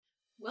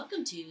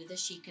Welcome to the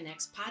She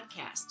Connects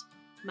podcast.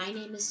 My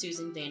name is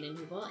Susan Vanden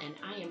Heuvel, and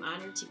I am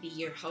honored to be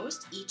your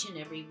host each and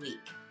every week.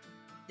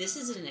 This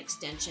is an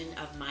extension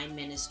of my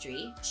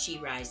ministry, She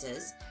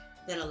Rises,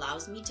 that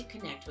allows me to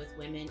connect with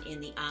women in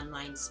the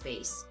online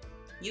space.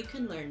 You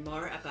can learn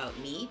more about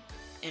me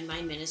and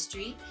my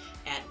ministry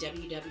at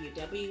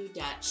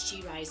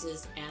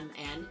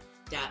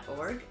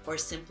www.sherisesmn.org or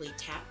simply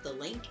tap the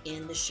link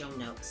in the show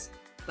notes.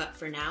 But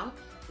for now,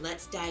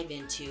 let's dive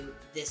into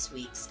this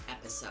week's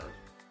episode.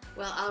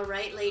 Well, all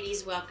right,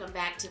 ladies, welcome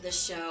back to the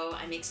show.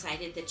 I'm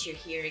excited that you're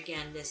here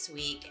again this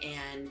week.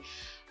 And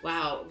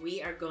wow, we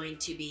are going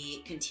to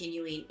be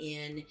continuing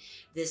in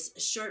this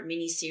short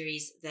mini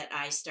series that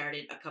I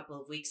started a couple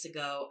of weeks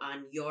ago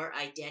on your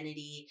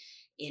identity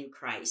in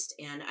Christ.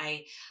 And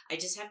I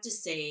just have to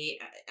say,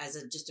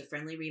 as just a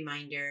friendly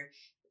reminder,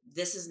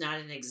 this is not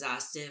an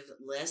exhaustive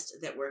list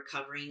that we're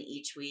covering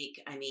each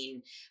week. I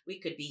mean, we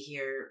could be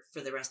here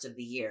for the rest of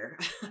the year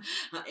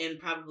and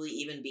probably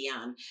even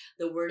beyond.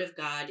 The Word of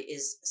God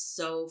is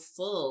so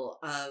full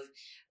of,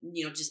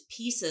 just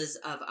pieces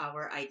of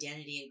our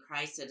identity in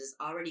Christ that has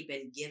already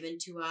been given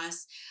to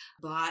us,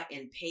 bought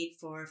and paid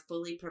for,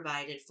 fully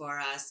provided for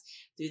us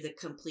through the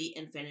complete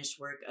and finished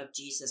work of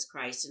Jesus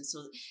Christ. And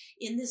so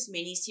in this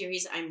mini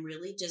series, I'm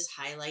really just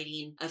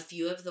highlighting a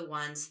few of the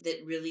ones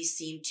that really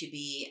seem to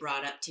be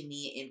brought up to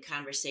me in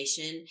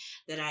conversation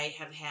that I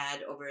have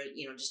had over,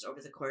 just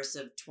over the course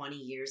of 20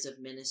 years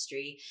of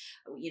ministry,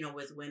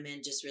 with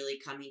women just really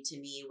coming to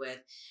me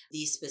with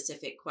these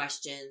specific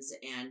questions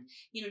and,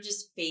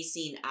 just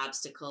facing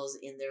obstacles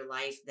in their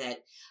life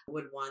that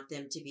would want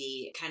them to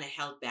be kind of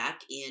held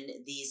back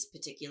in these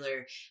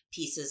particular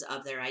pieces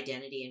of their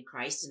identity in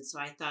Christ. And so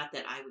I thought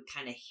that I would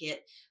kind of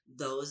hit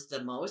those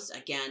the most.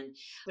 Again,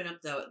 open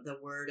up the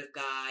Word of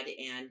God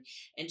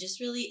and just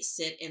really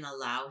sit and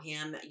allow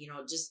Him,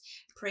 just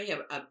pray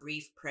a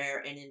brief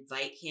prayer and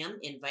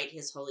invite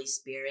His Holy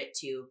Spirit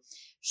to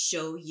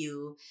show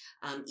you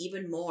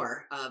even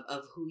more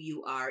of who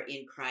you are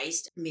in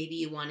Christ. Maybe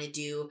you want to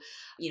do,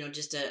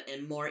 just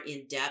a more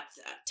in-depth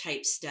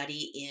type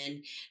study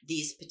in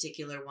these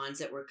particular ones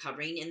that we're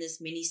covering in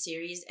this mini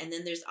series. And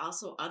then there's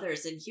also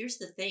others. And here's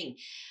the thing,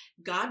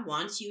 God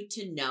wants you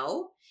to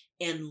know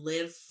and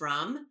live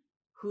from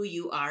who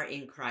you are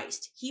in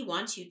Christ. He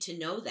wants you to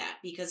know that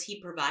because He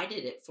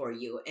provided it for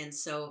you. And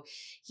so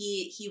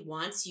he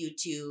wants you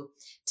to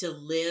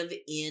live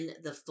in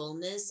the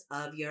fullness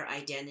of your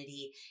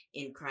identity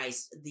in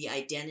Christ, the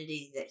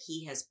identity that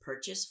He has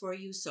purchased for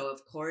you. So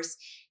of course,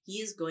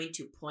 He is going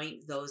to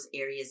point those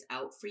areas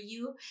out for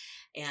you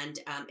and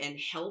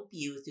help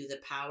you through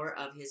the power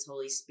of His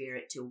Holy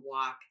Spirit to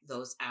walk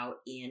those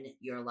out in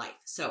your life.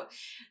 So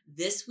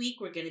this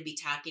week, we're going to be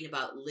talking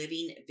about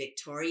living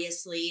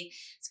victoriously.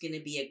 It's going to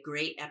be a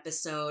great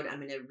episode. I'm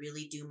going to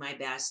really do my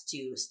best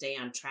to stay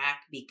on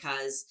track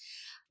because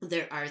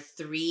there are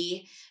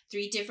three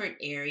different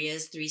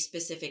areas, three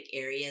specific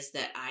areas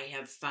that I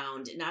have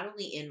found not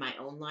only in my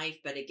own life,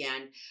 but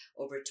again,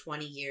 over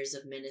 20 years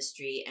of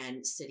ministry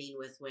and sitting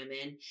with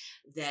women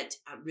that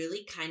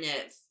really kind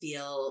of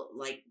feel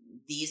like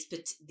these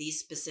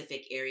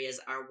specific areas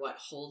are what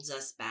holds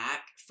us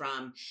back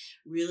from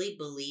really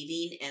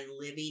believing and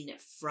living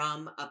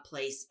from a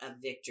place of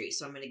victory.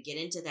 So I'm going to get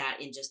into that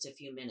in just a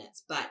few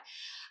minutes, but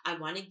I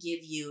want to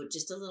give you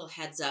just a little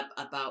heads up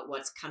about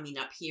what's coming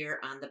up here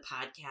on the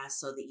podcast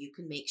so that you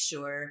can make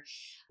sure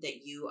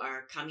that you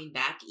are coming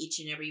back each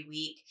and every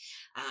week.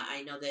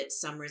 I know that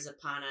summer is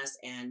upon us,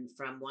 and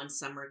from one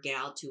summer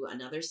gal to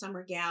another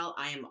summer gal,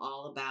 I am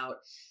all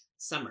about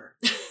summer.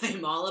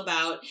 I'm all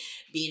about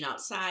being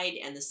outside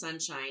and the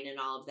sunshine and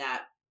all of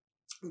that.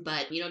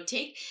 But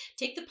take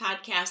the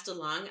podcast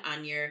along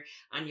on your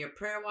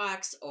prayer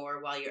walks, or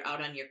while you're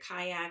out on your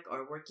kayak,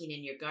 or working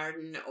in your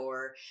garden,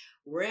 or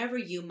wherever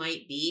you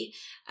might be,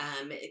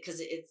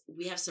 because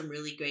we have some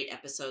really great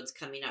episodes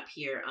coming up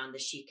here on the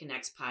She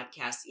Connects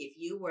podcast. If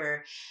you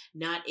were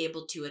not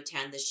able to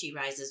attend the She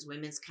Rises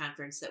Women's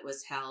Conference that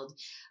was held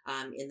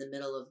in the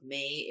middle of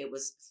May, it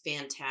was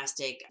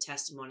fantastic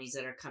testimonies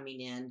that are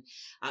coming in.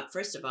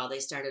 First of all, they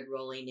started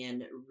rolling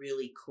in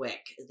really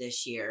quick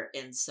this year,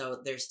 and so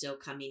they're still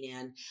coming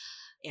in.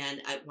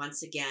 And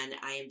once again,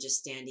 I am just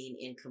standing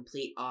in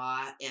complete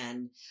awe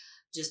and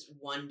just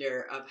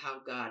wonder of how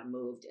God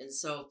moved. And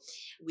so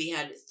we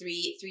had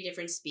three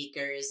different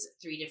speakers,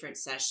 three different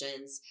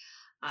sessions,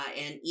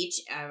 and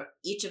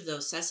each of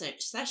those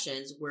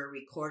sessions were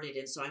recorded.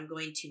 And so I'm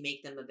going to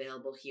make them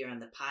available here on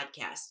the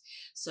podcast.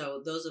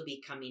 So those will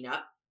be coming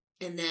up.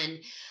 And then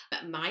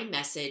my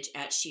message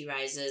at She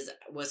Rises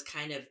was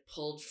kind of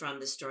pulled from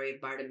the story of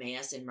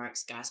Bartimaeus in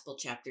Mark's Gospel,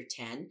 chapter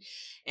 10.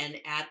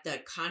 And at the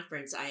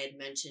conference, I had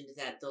mentioned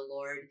that the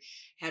Lord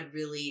had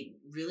really,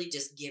 really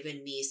just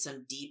given me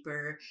some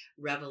deeper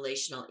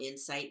revelational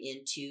insight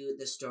into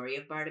the story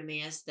of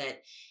Bartimaeus,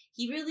 that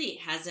he really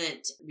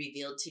hasn't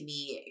revealed to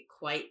me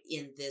quite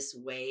in this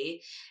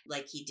way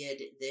like he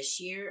did this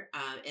year.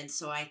 And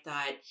so I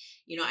thought,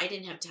 I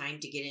didn't have time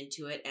to get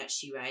into it at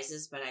She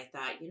Rises, but I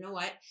thought, you know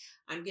what?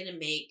 I'm going to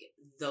make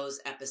those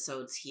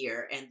episodes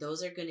here, and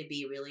those are going to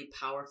be really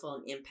powerful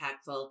and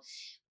impactful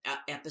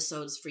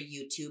episodes for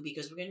you too,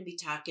 because we're going to be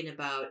talking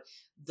about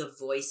the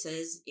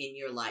voices in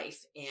your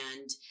life,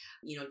 and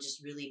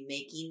just really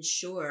making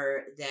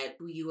sure that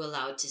who you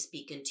allow to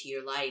speak into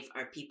your life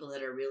are people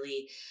that are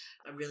really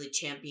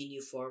championing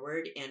you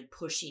forward and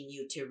pushing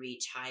you to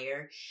reach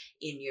higher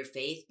in your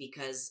faith.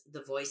 Because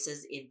the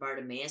voices in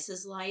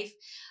Bartimaeus's life,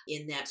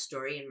 in that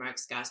story in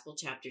Mark's Gospel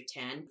chapter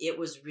 10, it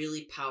was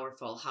really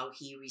powerful how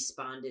he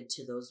responded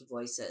to those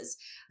voices.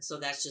 So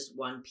that's just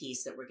one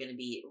piece that we're going to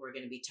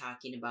be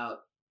talking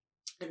about.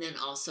 And then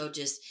also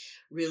just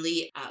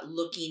really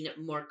looking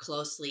more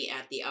closely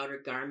at the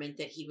outer garment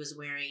that he was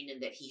wearing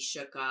and that he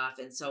shook off.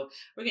 And so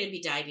we're going to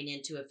be diving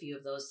into a few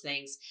of those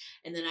things.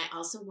 And then I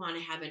also want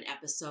to have an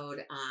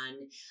episode on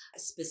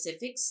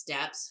specific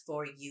steps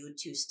for you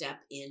to step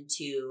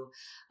into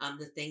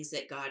the things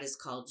that God has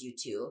called you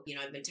to.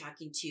 I've been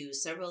talking to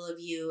several of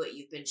you.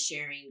 You've been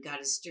sharing,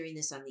 God is stirring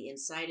this on the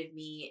inside of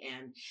me,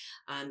 and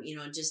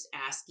just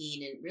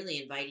asking and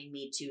really inviting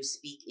me to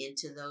speak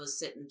into those,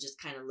 sit and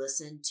just kind of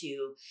listen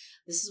to,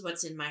 this is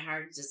what's in my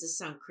heart. Does this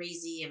sound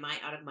crazy? Am I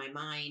out of my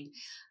mind?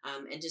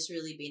 And just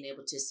really being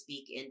able to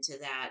speak into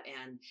that.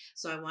 And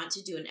so I want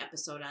to do an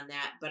episode on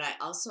that, but I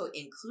also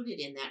included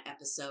in that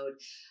episode,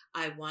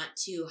 I want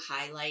to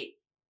highlight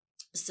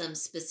some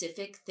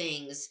specific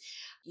things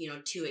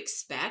to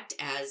expect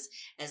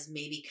as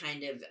maybe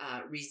kind of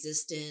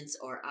resistance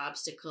or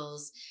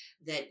obstacles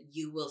that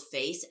you will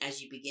face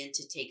as you begin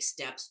to take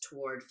steps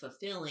toward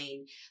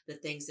fulfilling the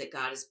things that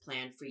God has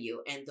planned for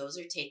you. And those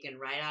are taken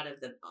right out of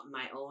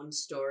my own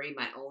story,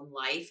 my own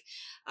life.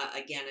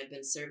 Again, I've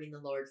been serving the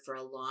Lord for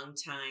a long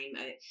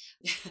time.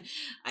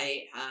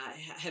 I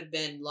have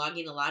been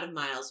logging a lot of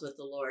miles with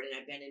the Lord, and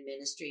I've been in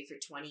ministry for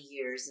 20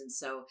 years. And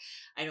so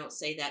I don't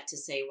say that to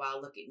say, wow,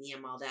 look at me,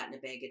 I'm all that in a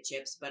bag of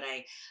chips, but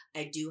I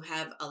do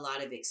have a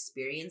lot of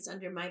experience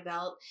under my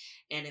belt.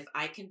 And if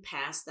I can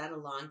pass that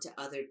along to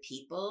other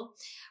people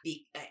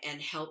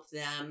and help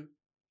them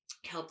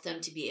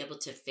to be able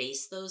to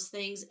face those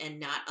things and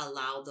not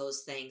allow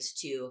those things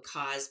to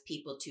cause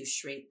people to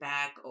shrink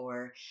back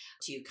or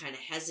to kind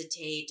of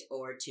hesitate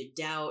or to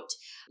doubt,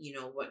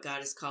 what God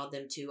has called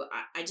them to.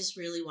 I just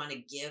really want to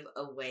give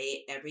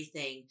away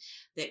everything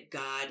that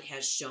God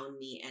has shown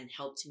me and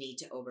helped me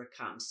to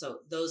overcome. So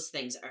those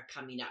things are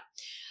coming up.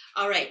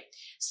 All right.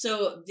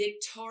 So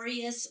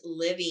victorious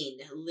living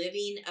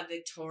a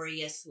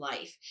victorious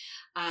life.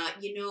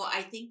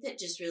 I think that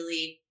just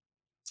really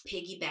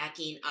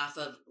piggybacking off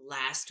of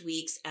last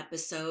week's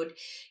episode,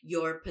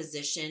 your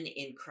position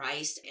in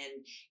Christ,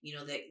 and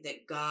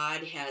that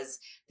God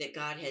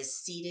has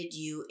seated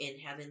you in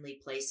heavenly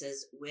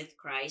places with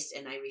Christ.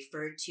 And I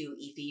referred to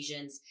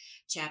Ephesians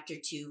chapter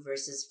 2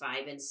 verses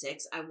 5 and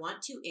 6. I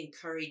want to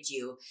encourage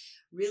you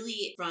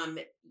really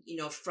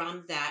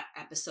from that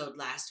episode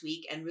last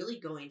week and really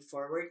going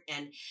forward,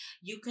 and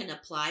you can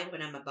apply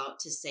what I'm about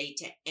to say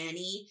to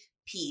any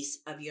piece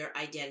of your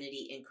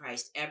identity in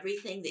Christ.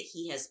 Everything that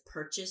he has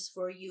purchased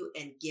for you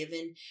and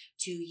given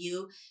to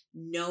you,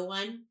 no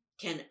one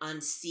can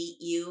unseat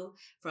you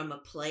from a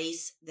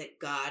place that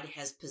God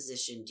has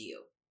positioned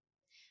you.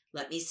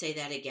 Let me say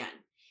that again.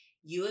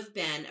 You have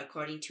been,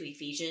 according to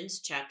Ephesians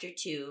chapter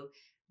 2,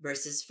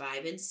 verses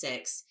 5 and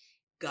 6,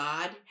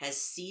 God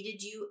has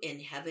seated you in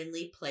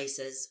heavenly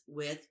places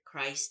with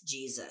Christ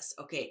Jesus.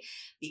 Okay,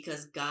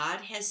 because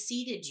God has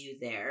seated you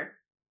there,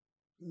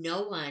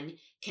 no one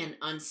can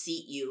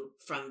unseat you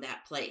from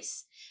that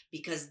place,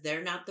 because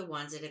they're not the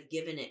ones that have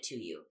given it to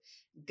you.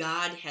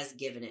 God has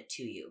given it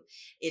to you.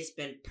 It's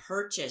been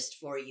purchased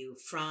for you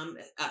from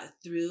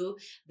through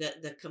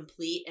the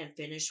complete and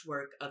finished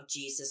work of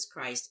Jesus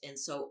Christ. And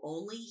so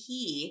only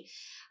he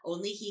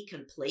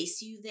can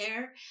place you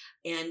there,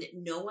 and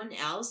no one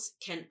else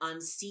can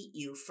unseat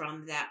you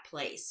from that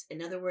place.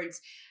 In other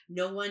words,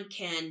 no one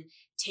can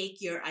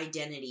take your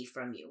identity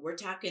from you. We're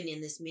talking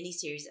in this mini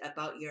series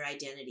about your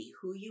identity,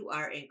 who you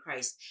are in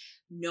Christ.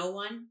 No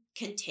one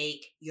can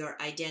take your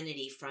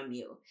identity from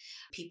you.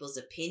 People's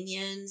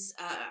opinions,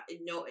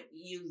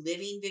 you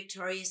living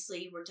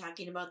victoriously, we're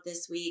talking about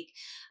this week,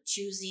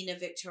 choosing a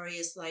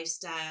victorious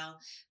lifestyle,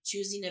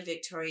 choosing a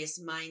victorious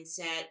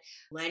mindset,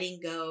 letting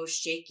go,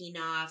 shaking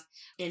off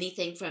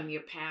anything from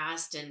your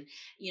past. And,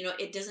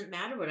 it doesn't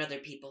matter what other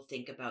people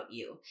think about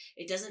you.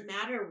 It doesn't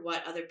matter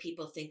what other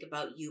people think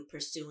about you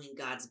pursuing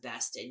God's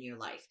best in your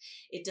life.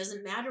 It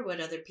doesn't matter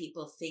what other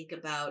people think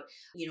about,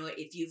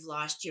 if you've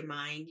lost your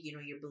mind,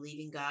 you're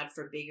believing God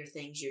for bigger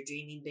things, you're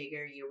dreaming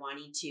bigger, you're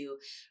wanting to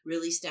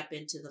really step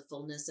into the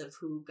fullness of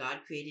who God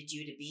created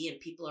you to be, and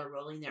people are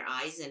rolling their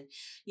eyes and,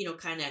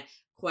 kind of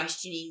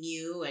questioning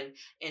you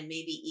and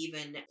maybe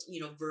even,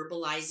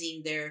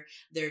 verbalizing their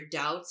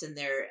doubts and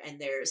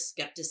their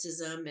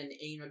skepticism and,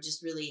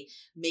 just really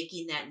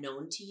making that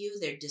known to you,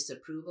 their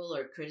disapproval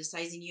or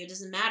criticizing you. It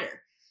doesn't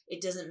matter.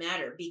 It doesn't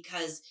matter,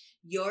 because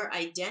your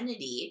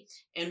identity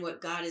and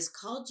what God has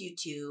called you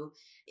to,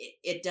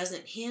 it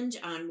doesn't hinge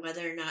on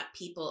whether or not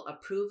people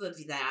approve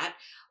of that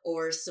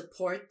or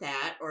support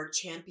that or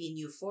champion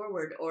you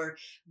forward or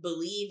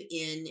believe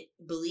in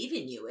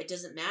you. It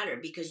doesn't matter,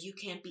 because you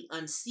can't be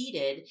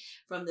unseated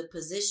from the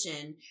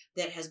position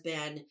that has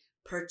been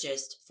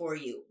purchased for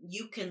you.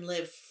 You can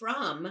live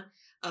from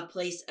a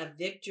place of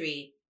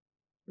victory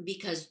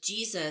because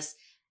Jesus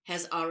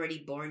has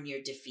already borne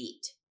your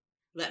defeat.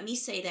 Let me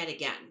say that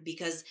again,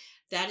 because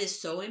that is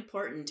so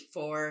important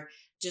for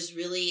just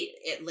really,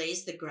 it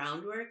lays the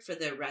groundwork for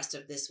the rest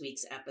of this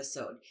week's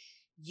episode.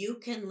 You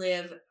can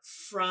live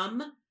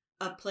from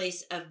a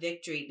place of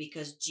victory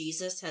because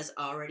Jesus has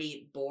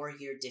already bore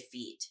your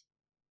defeat.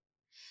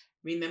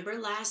 Remember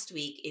last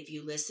week, if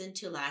you listened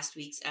to last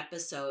week's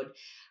episode,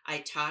 I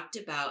talked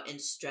about and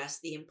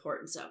stressed the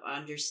importance of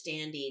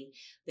understanding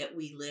that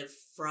we live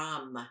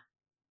from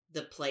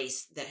the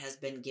place that has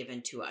been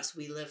given to us.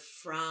 We live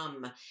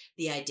from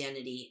the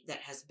identity that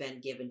has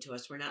been given to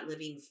us. We're not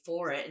living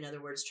for it. In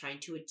other words, trying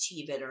to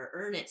achieve it or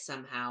earn it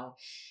somehow,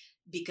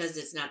 because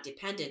it's not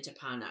dependent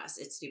upon us.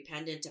 It's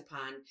dependent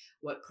upon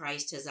what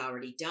Christ has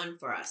already done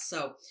for us.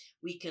 So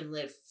we can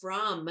live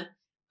from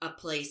a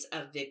place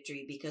of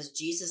victory because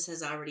Jesus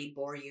has already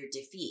bore your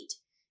defeat.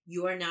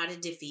 You are not a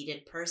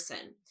defeated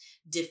person.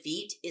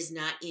 Defeat is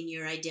not in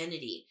your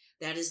identity.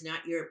 That is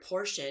not your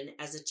portion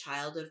as a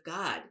child of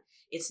God.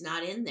 It's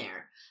not in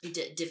there.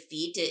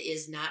 Defeat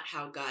is not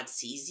how God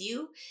sees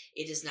you.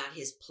 It is not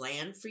his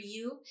plan for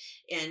you.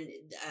 And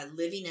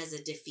living as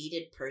a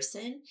defeated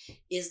person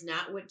is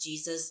not what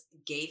Jesus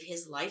gave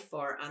his life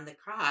for on the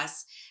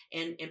cross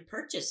and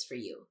purchased for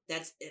you.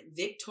 That's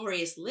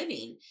victorious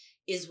living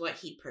is what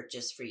he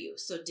purchased for you.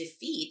 So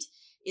defeat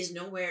is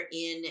nowhere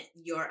in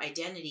your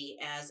identity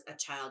as a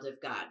child of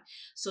God.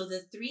 So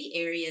the three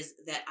areas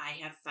that I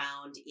have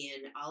found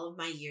in all of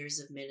my years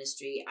of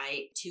ministry,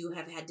 I too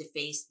have had to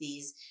face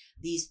these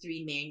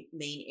three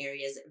main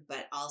areas,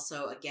 but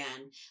also,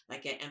 again,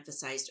 like I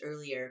emphasized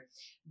earlier,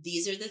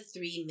 these are the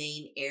three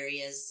main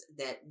areas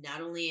that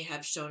not only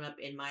have shown up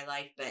in my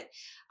life, but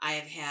I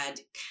have had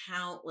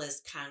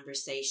countless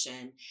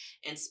conversation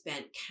and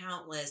spent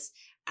countless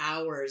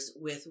hours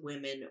with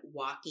women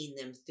walking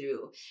them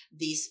through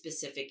these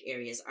specific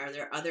areas. Are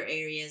there other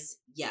areas?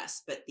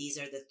 Yes, but these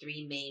are the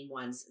three main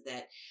ones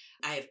that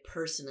I have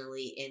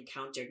personally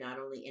encountered, not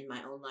only in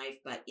my own life,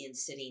 but in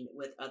sitting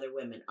with other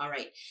women. All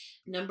right.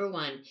 Number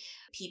one,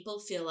 people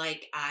feel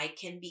like I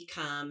can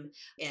become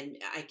and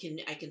I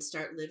can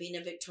start living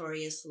a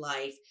victorious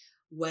life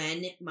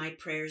when my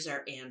prayers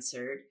are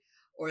answered,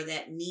 or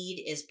that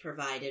need is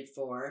provided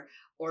for,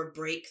 or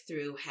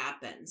breakthrough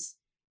happens.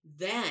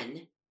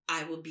 Then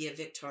I will be a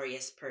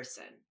victorious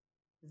person.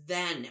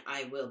 Then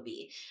I will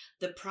be.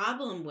 The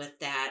problem with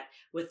that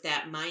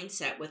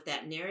mindset, with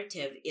that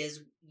narrative,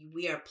 is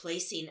we are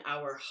placing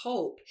our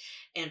hope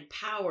and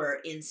power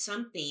in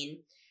something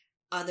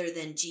other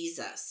than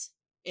Jesus.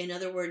 In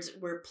other words,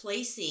 we're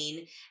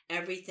placing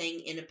everything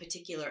in a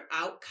particular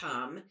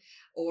outcome,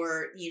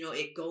 or,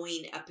 it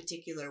going a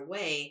particular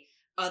way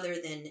other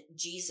than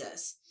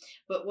Jesus.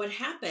 But what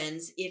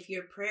happens if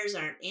your prayers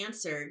aren't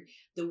answered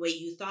the way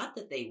you thought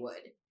that they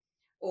would?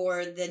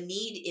 Or the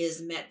need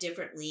is met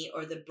differently,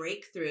 or the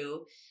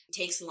breakthrough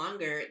takes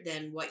longer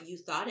than what you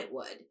thought it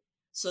would?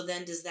 So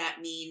then does that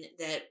mean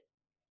that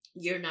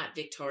you're not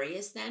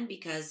victorious then,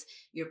 because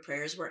your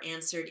prayers were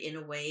answered in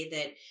a way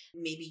that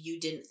maybe you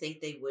didn't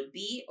think they would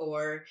be,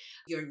 or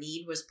your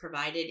need was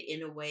provided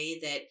in a way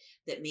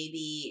that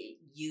maybe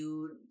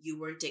you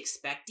weren't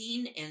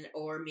expecting, and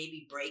or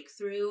maybe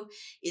breakthrough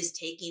is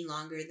taking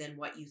longer than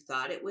what you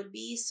thought it would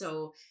be,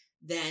 so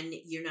then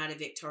you're not a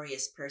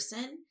victorious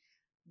person?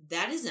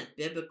 That isn't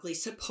biblically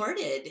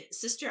supported.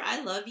 Sister,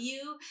 I love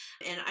you,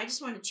 and I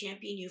just want to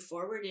champion you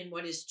forward in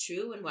what is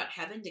true and what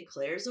heaven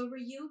declares over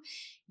you.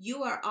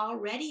 You are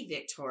already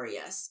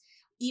victorious,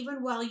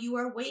 even while you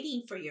are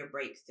waiting for your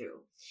breakthrough.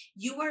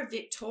 You are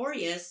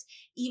victorious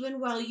even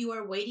while you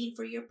are waiting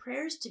for your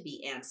prayers to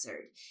be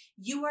answered.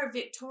 You are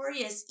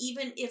victorious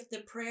even if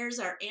the prayers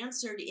are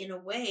answered in a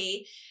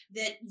way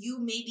that you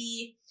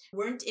maybe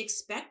weren't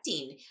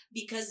expecting,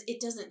 because it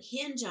doesn't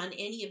hinge on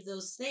any of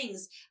those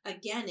things.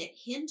 Again, it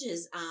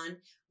hinges on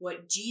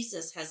what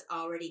Jesus has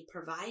already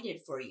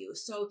provided for you.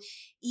 So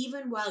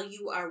even while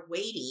you are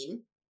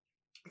waiting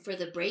for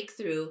the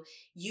breakthrough,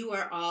 you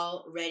are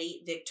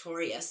already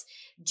victorious.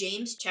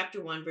 James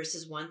chapter 1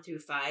 verses 1 through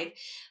 5,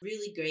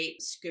 really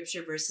great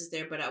scripture verses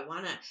there, but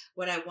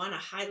what I want to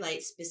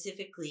highlight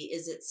specifically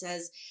is it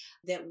says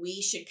that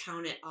we should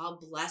count it all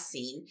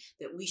blessing,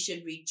 that we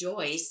should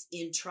rejoice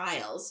in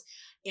trials.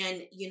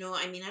 And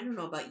I don't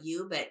know about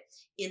you, but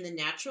in the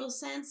natural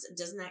sense,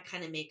 doesn't that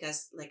kind of make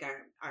us like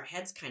our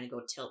heads kind of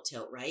go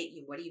tilt, right?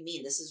 What do you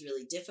mean? This is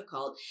really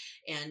difficult.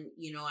 And,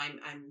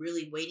 I'm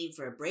really waiting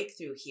for a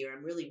breakthrough here.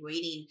 I'm really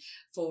waiting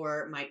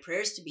for my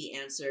prayers to be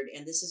answered.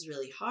 And this is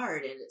really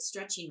hard, and it's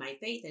stretching my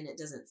faith, and it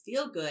doesn't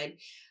feel good.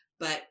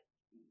 But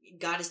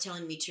God is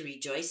telling me to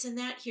rejoice in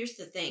that. Here's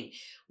the thing.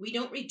 We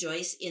don't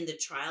rejoice in the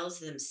trials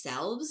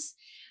themselves,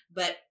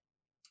 but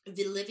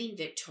the living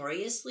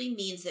victoriously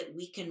means that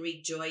we can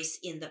rejoice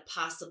in the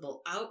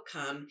possible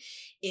outcome,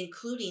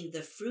 including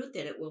the fruit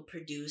that it will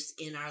produce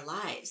in our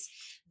lives.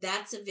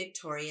 That's a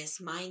victorious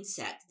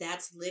mindset.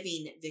 That's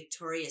living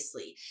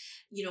victoriously.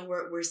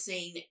 We're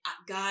saying,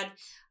 God,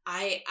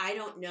 I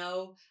don't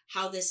know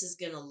how this is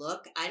going to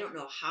look. I don't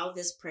know how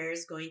this prayer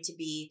is going to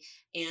be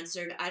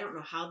answered. I don't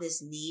know how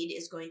this need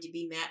is going to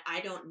be met. I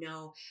don't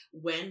know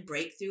when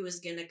breakthrough is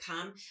going to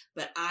come,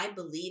 but I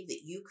believe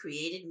that you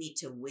created me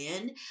to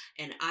win.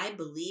 And I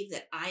believe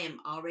that I am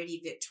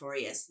already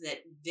victorious,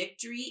 that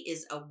victory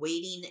is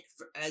awaiting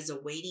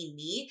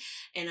me.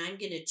 And I'm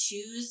going to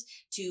choose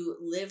to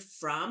live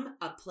from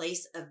a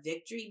place of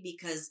victory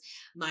because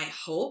my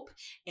hope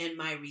and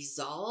my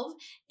resolve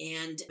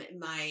and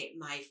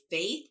my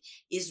faith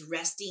is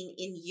resting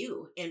in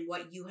you and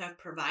what you have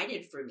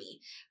provided for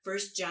me. 1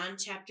 John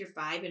chapter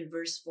 5 and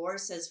verse 4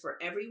 says,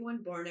 "For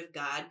everyone born of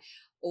God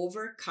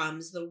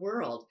overcomes the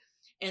world.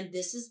 And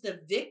this is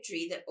the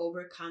victory that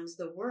overcomes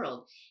the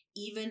world,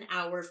 even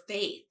our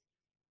faith."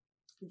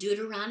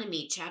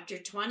 Deuteronomy chapter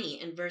 20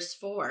 and verse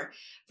 4,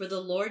 "For the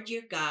Lord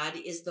your God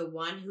is the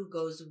one who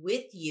goes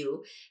with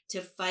you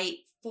to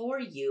fight for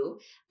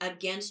you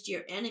against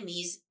your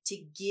enemies to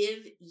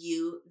give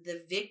you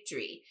the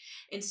victory."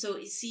 And so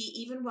you see,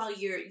 even while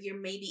you're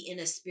maybe in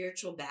a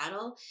spiritual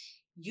battle,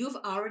 you've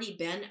already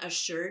been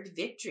assured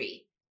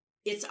victory.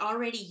 It's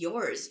already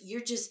yours.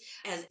 You're just,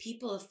 as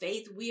people of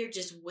faith, we are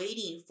just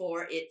waiting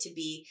for it to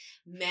be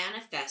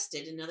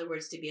manifested. In other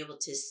words, to be able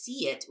to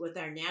see it with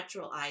our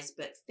natural eyes.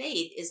 But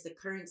faith is the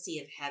currency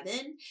of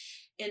heaven.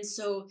 And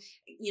so,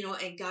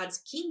 and God's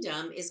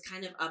kingdom is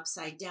kind of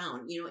upside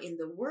down. In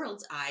the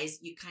world's eyes,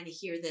 you kind of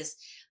hear this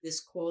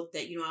quote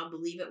that, I'll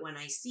believe it when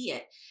I see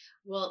it.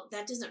 Well,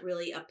 that doesn't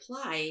really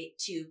apply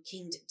to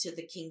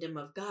the kingdom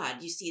of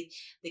God. You see,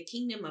 the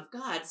kingdom of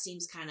God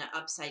seems kind of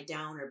upside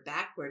down or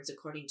backwards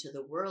according to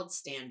the world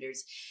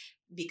standards,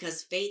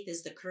 because faith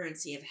is the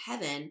currency of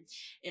heaven.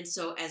 And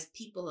so as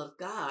people of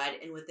God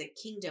and with a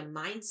kingdom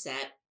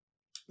mindset,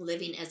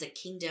 living as a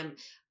kingdom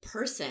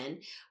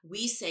person,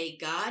 we say,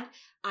 God,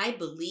 I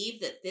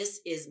believe that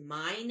this is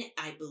mine.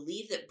 I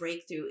believe that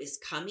breakthrough is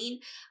coming.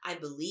 I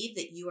believe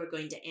that you are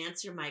going to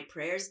answer my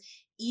prayers.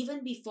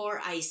 Even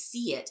before I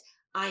see it,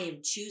 I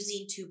am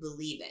choosing to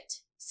believe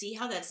it. See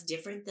how that's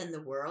different than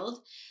the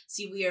world?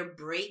 See, we are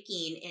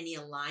breaking any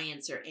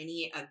alliance or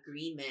any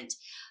agreement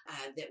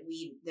that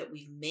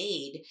we've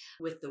made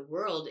with the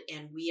world,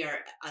 and we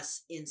are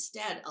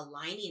instead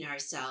aligning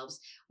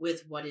ourselves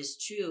with what is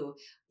true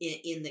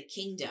in the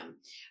kingdom.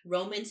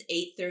 Romans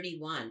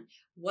 8:31.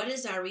 What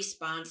is our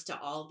response to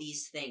all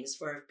these things?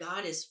 For if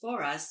God is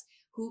for us,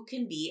 who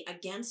can be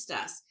against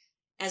us?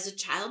 As a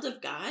child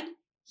of God,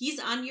 He's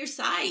on your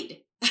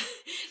side.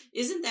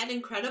 Isn't that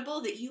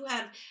incredible that you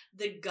have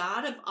the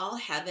God of all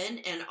heaven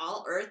and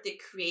all earth, the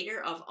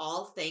creator of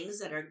all things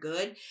that are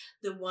good,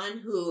 the one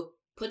who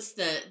puts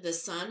the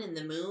sun and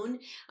the moon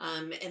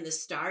and the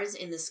stars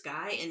in the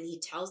sky, and he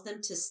tells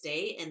them to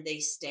stay, and they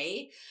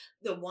stay.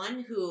 The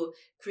one who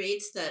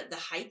creates the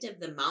height of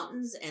the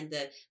mountains and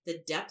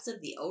the depths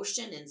of the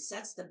ocean and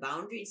sets the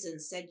boundaries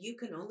and said, you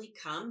can only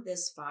come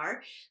this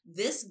far.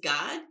 This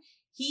God,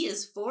 He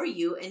is for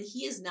you and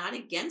He is not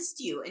against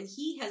you. And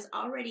He has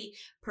already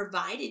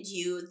provided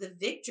you the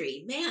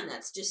victory. Man,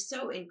 that's just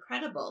so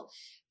incredible.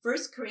 1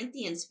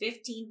 Corinthians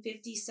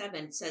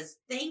 15:57 says,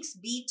 thanks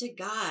be to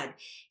God.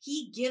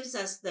 He gives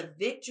us the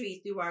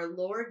victory through our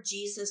Lord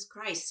Jesus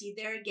Christ. See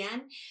there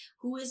again,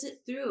 who is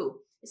it through?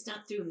 It's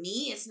not through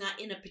me. It's not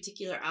in a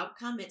particular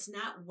outcome. It's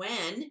not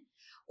when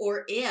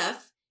or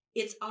if.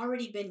 It's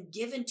already been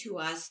given to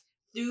us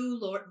through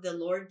the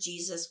Lord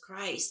Jesus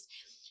Christ.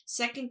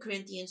 2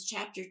 Corinthians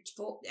chapter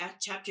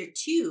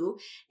 2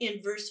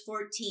 in verse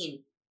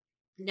 14.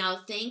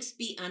 Now thanks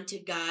be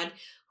unto God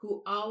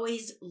who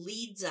always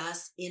leads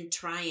us in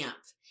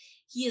triumph.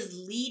 He is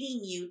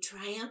leading you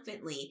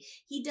triumphantly.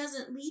 He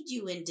doesn't lead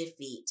you in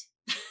defeat.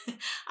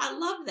 I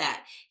love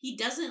that. He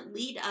doesn't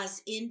lead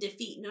us in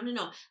defeat.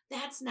 No.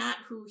 That's not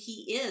who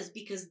He is,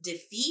 because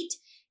defeat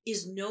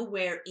is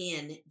nowhere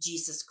in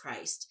Jesus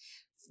Christ.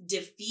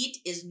 Defeat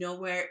is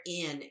nowhere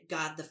in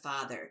God the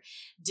Father.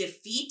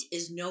 Defeat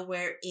is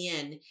nowhere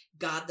in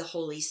God the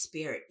Holy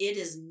Spirit. It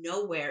is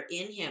nowhere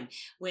in Him.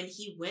 When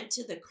He went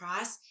to the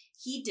cross,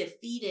 He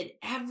defeated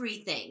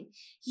everything.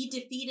 He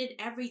defeated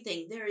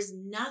everything. There is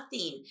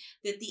nothing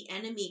that the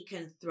enemy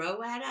can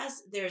throw at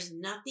us. There's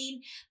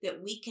nothing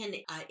that we can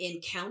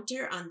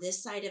encounter on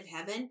this side of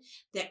heaven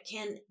that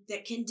can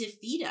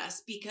defeat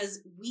us,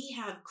 because we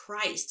have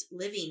Christ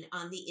living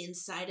on the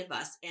inside of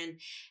us, and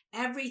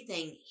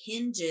everything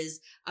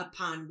hinges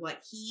upon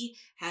what He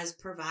has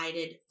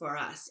provided for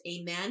us.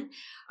 Amen.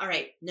 All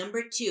right.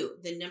 Number two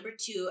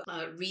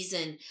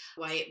reason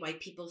why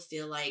people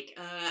feel like,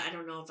 I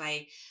don't know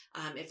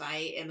if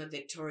I am a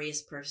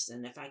victorious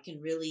person, if I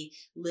can really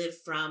live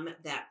from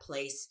that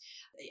place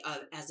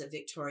as a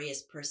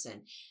victorious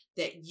person,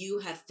 that you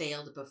have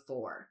failed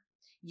before.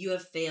 you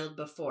have failed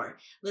before.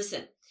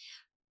 Listen,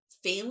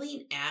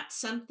 failing at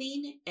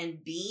something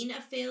and being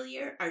a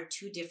failure are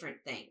two different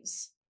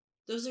things.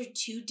 Those are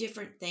two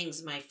different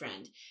things, my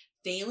friend.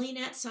 Failing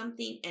at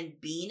something and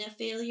being a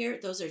failure,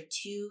 those are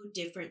two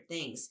different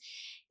things.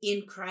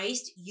 In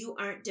Christ, you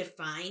aren't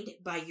defined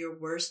by your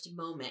worst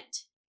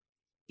moment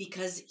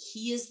because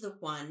He is the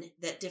one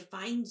that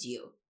defines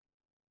you.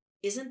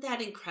 Isn't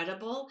that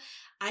incredible?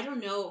 I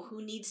don't know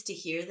who needs to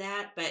hear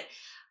that, but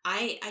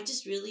I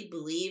just really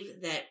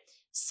believe that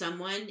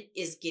someone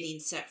is getting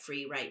set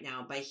free right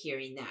now by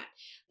hearing that.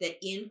 That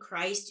in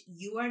Christ,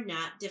 you are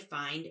not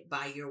defined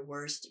by your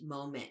worst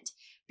moment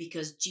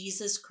because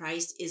Jesus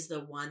Christ is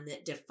the one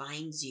that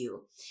defines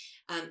you.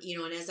 And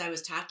as I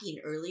was talking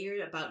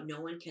earlier about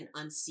no one can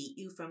unseat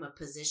you from a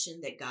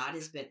position that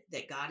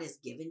God has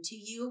given to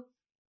you,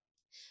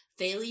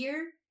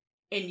 failure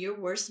and your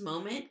worst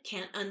moment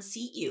can't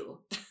unseat you.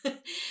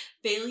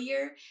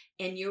 Failure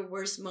and your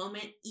worst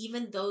moment,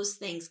 even those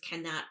things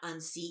cannot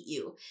unseat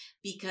you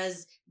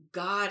because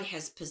God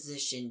has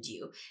positioned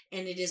you.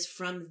 And it is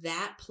from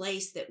that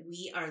place that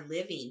we are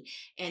living.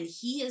 And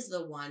He is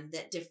the one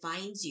that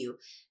defines you.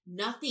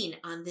 Nothing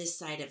on this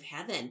side of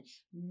heaven,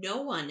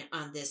 no one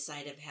on this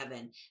side of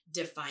heaven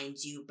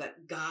defines you,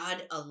 but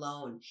God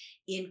alone.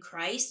 In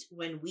Christ,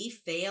 when we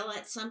fail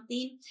at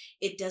something,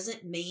 it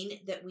doesn't mean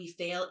that we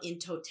fail in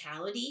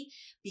totality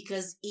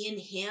because in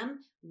Him,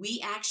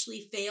 we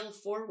actually fail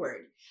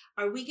forward.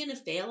 Are we going to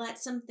fail at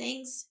some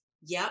things?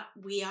 Yep,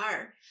 we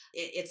are.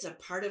 It's a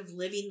part of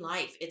living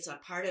life. It's a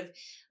part of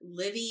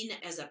living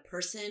as a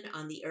person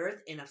on the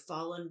earth in a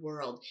fallen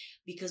world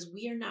because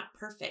we are not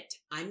perfect.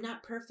 I'm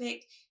not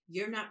perfect.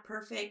 You're not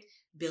perfect.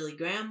 Billy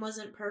Graham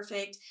wasn't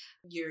perfect.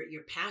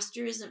 Your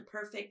pastor isn't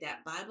perfect.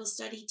 That Bible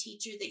study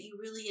teacher that you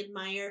really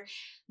admire,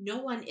 no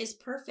one is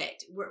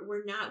perfect.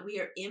 We're not. We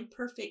are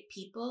imperfect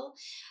people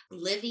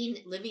living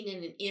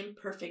in an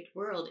imperfect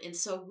world. And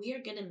so we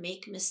are going to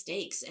make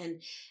mistakes.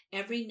 And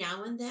every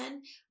now and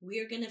then we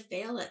are going to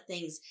fail at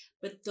things.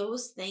 But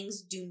those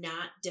things do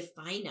not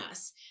define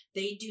us.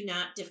 They do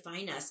not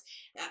define us.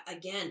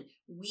 Again,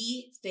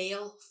 we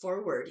fail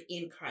forward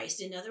in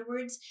Christ. In other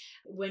words,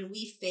 when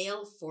we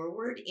fail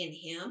forward in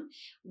Him,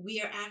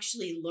 we are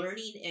actually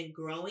learning and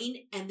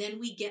growing, and then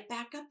we get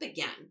back up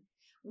again.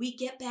 We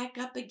get back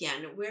up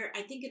again, where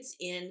I think it's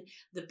in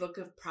the book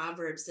of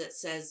Proverbs that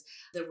says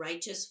the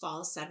righteous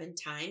fall 7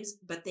 times,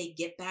 but they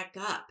get back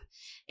up.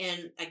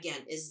 And again,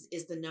 is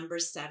the number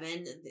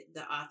 7,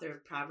 the author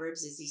of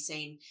Proverbs, is he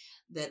saying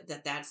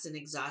that's an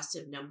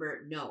exhaustive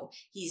number? No,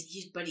 he's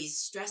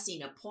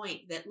stressing a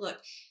point that,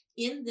 look,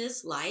 in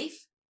this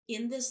life,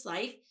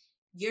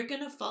 you're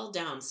going to fall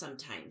down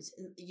sometimes.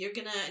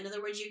 In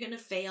other words, you're going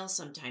to fail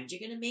sometimes. You're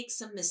going to make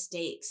some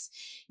mistakes.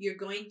 You're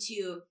going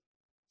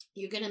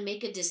to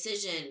make a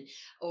decision,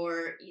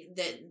 or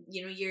that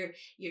you're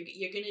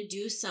going to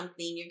do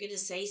something, you're going to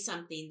say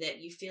something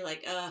that you feel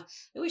like, I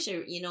wish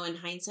in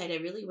hindsight, I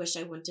really wish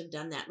I wouldn't have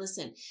done that.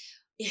 Listen,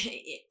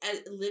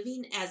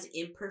 living as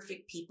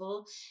imperfect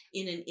people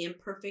in an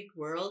imperfect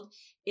world,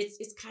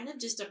 it's kind of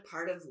just a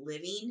part of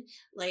living.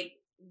 Like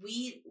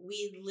we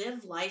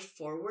live life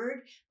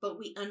forward, but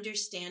we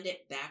understand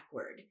it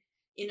backward.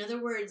 In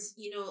other words,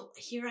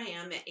 here I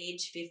am at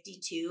age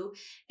 52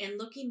 and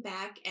looking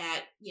back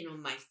at,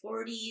 my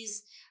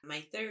 40s,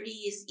 my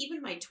 30s,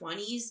 even my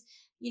 20s,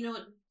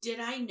 did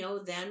I know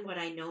then what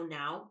I know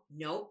now?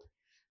 Nope.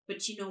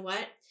 But you know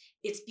what?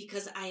 It's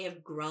because I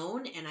have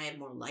grown and I have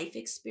more life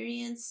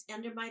experience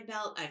under my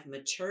belt. I've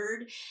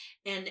matured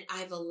and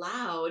I've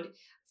allowed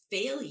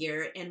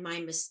failure and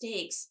my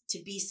mistakes to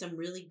be some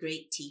really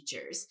great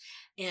teachers,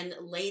 and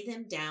lay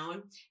them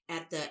down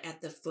at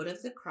the foot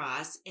of the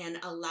cross and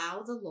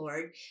allow the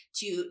Lord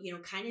to,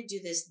 kind of do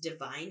this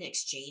divine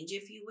exchange,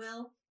 if you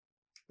will.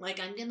 Like,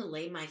 I'm going to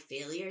lay my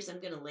failures, I'm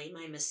going to lay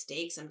my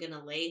mistakes, I'm going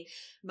to lay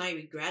my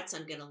regrets,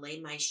 I'm going to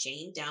lay my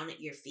shame down at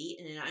your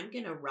feet, and I'm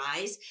going to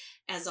rise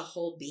as a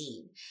whole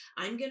being.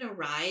 I'm going to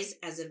rise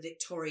as a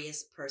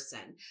victorious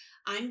person.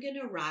 I'm going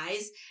to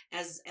rise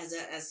as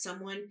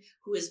someone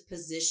who is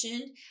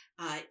positioned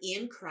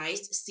in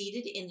Christ,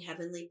 seated in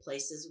heavenly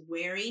places,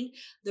 wearing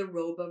the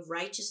robe of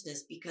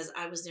righteousness, because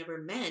I was never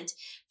meant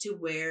to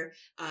wear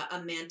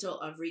a mantle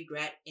of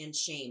regret and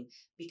shame,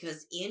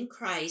 because in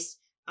Christ,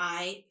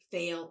 I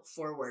fail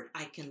forward.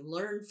 I can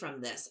learn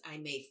from this. I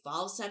may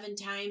fall 7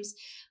 times,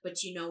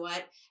 but you know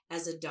what?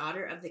 As a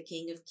daughter of the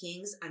King of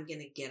Kings, I'm going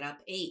to get up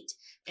 8,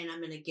 and I'm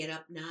going to get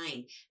up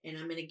 9, and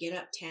I'm going to get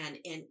up 10.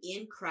 And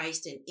in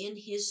Christ and in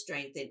His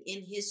strength and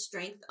in His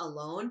strength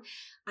alone,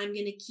 I'm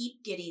going to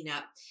keep getting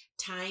up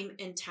time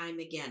and time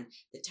again.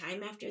 The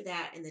time after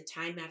that and the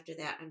time after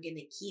that, I'm going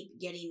to keep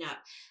getting up.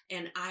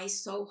 And I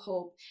so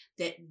hope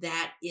that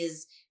that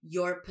is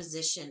your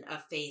position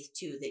of faith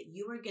too, that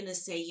you are going to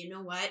say, you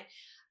know what?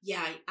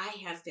 Yeah, I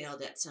have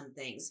failed at some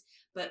things,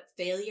 but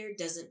failure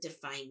doesn't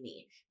define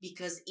me,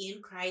 because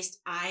in Christ,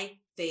 I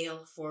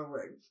fail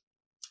forward.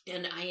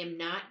 And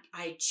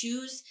I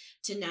choose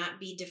to not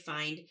be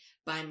defined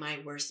by my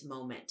worst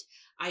moment.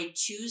 I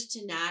choose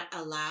to not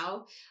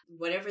allow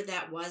whatever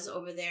that was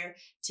over there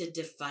to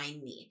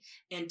define me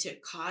and to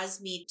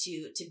cause me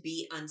to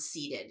be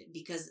unseated,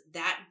 because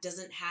that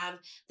doesn't have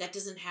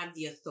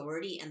the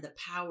authority and the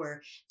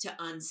power to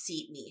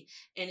unseat me.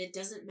 And it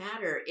doesn't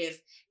matter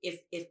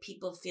if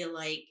people feel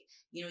like,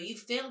 you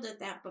failed at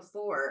that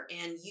before,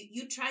 and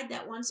you tried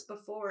that once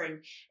before,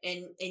 and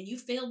you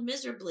failed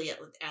miserably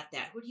at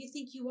that. Who do you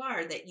think you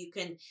are that you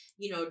can,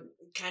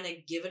 kind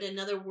of give it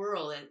another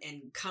whirl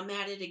and come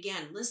at it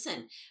again?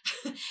 Listen,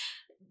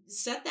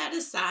 set that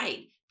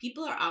aside.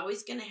 People are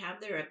always going to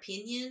have their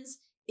opinions.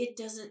 It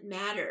doesn't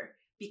matter,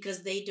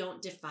 because they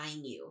don't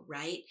define you,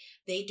 right?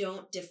 They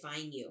don't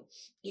define you.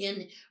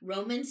 In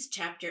Romans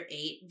chapter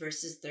 8,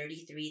 verses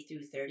 33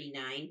 through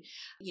 39,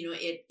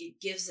 it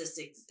gives us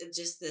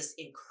just this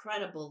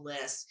incredible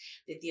list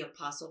that the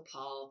Apostle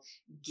Paul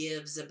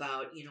gives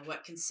about,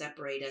 what can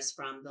separate us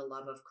from the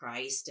love of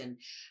Christ, and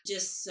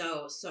just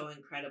so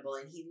incredible.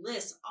 And he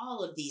lists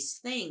all of these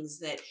things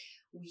that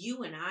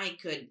you and I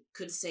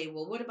could say,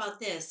 well, what about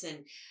this?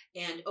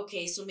 And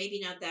okay, so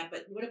maybe not that,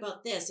 but what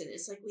about this? And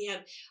it's like we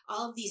have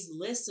all of these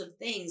lists of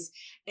things,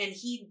 and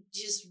he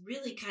just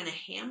really kind of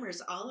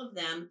hammers all of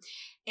them.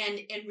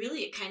 And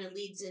really it kind of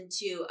leads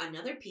into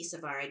another piece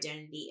of our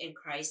identity in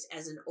Christ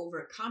as an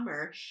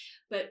overcomer.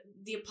 But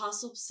the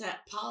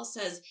Paul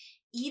says,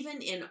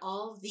 even in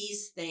all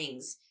these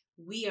things,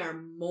 we are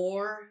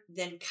more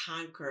than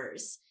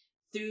conquerors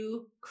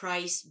through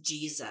Christ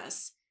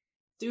Jesus.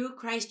 Through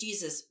Christ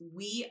Jesus,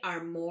 we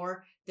are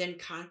more than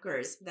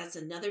conquerors. That's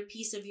another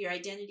piece of your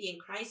identity in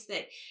Christ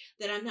that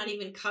I'm not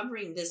even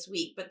covering this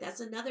week, but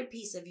that's another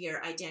piece of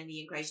your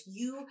identity in Christ.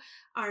 You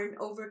are an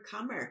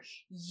overcomer.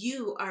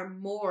 You are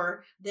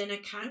more than a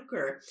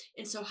conqueror.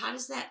 And so how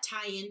does that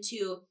tie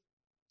into,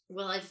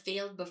 well, I've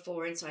failed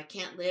before, and so I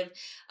can't live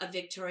a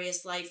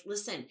victorious life?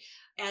 Listen,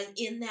 as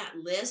in that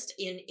list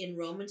in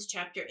Romans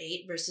chapter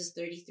 8, verses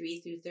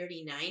 33 through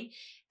 39,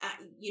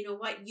 you know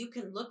what? You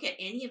can look at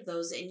any of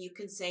those and you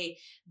can say,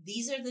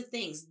 these are the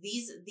things,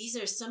 these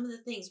are some of the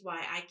things why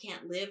I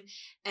can't live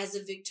as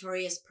a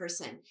victorious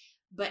person.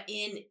 But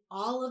in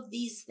all of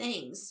these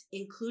things,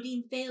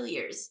 including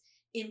failures,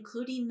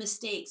 including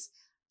mistakes,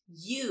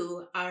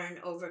 you are an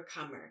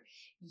overcomer.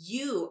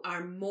 You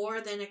are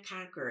more than a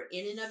conqueror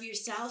in and of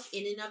yourself,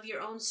 in and of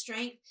your own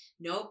strength.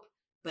 Nope.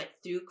 But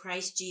through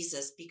Christ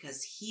Jesus,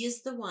 because he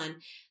is the one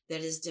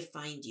that has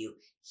defined you.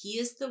 He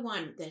is the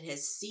one that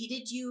has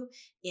seated you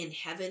in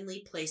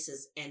heavenly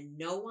places, and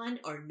no one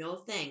or no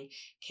thing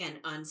can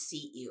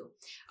unseat you.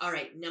 All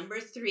right. Number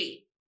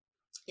 3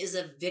 is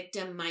a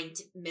victim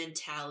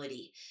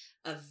mentality.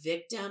 A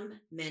victim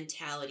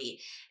mentality.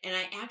 And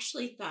I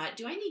actually thought,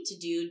 do I need to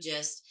do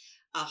just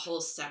a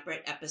whole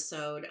separate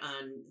episode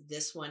on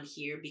this one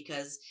here?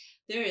 Because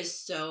there is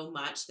so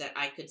much that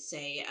I could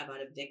say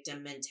about a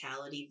victim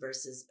mentality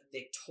versus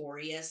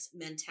victorious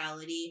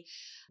mentality.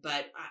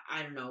 But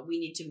I don't know. We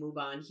need to move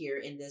on here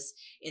in this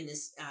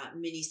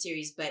mini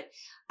series. But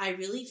I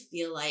really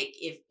feel like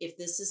if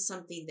this is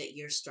something that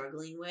you're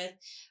struggling with,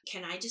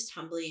 can I just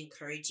humbly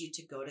encourage you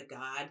to go to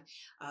God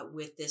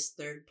with this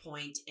third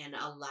point and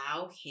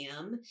allow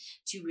him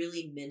to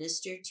really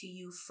minister to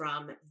you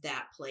from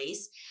that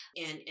place,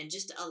 and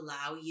just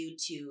allow you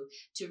to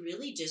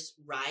really just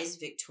rise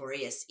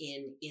victorious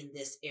in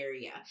this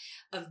area.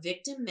 A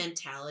victim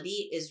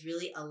mentality is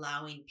really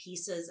allowing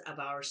pieces of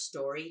our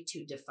story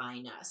to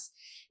define us.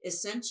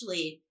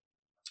 Essentially,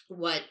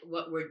 what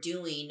we're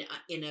doing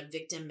in a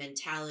victim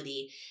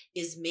mentality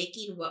is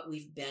making what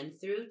we've been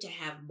through to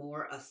have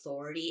more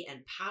authority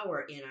and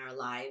power in our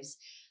lives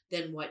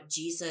than what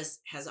Jesus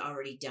has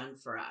already done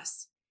for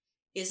us.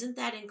 Isn't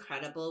that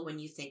incredible when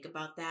you think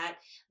about that?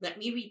 Let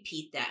me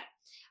repeat that.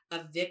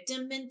 A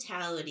victim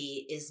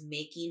mentality is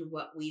making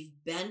what we've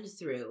been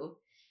through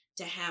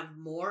to have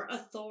more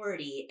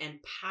authority and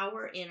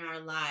power in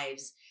our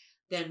lives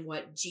than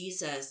what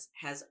Jesus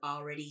has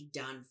already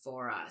done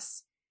for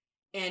us.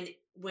 And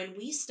when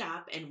we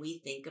stop and we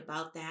think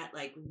about that,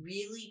 like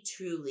really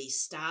truly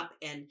stop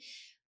and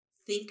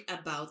think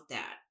about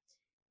that,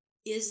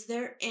 is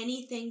there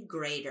anything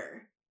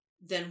greater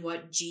than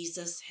what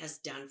Jesus has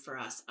done for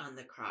us on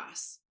the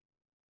cross?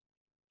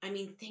 I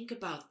mean, think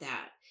about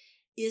that.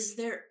 Is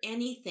there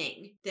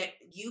anything that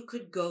you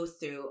could go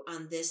through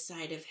on this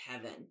side of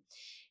heaven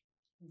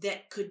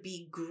that could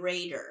be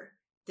greater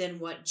than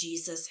what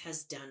Jesus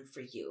has done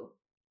for you?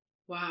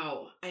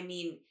 Wow. I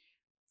mean,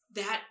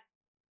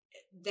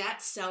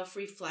 that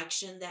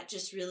self-reflection, that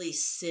just really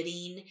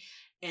sitting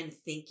and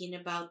thinking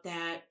about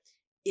that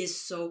is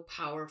so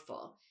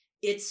powerful.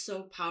 It's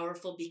so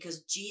powerful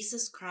because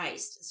Jesus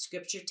Christ,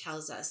 scripture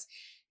tells us,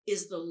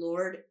 is the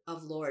Lord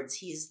of Lords.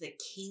 He is the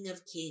King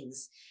of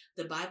Kings.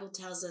 The Bible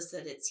tells us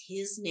that it's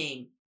his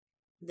name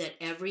that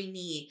every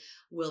knee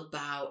will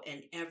bow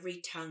and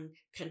every tongue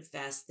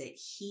confess that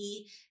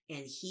he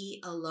and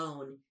he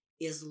alone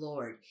is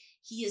Lord.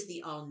 He is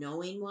the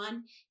all-knowing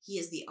one. He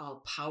is the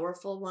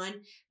all-powerful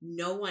one.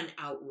 No one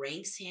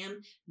outranks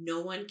him.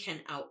 No one can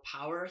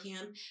outpower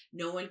him.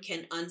 No one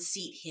can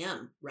unseat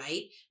him,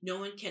 right? No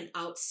one can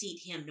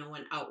outseat him. No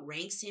one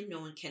outranks him. No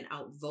one can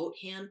outvote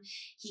him.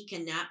 He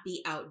cannot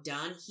be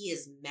outdone. He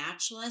is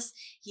matchless.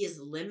 He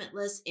is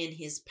limitless in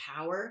his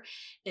power.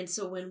 And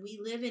so when we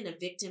live in a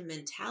victim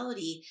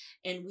mentality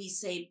and we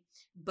say,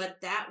 but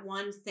that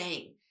one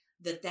thing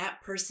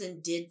that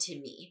person did to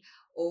me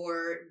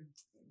or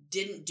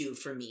didn't do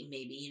for me,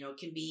 maybe,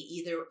 can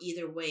be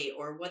either way,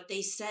 or what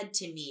they said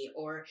to me,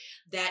 or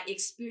that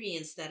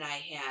experience that I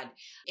had.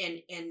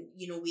 And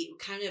we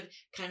kind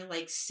of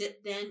like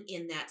sit then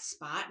in that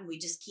spot, and we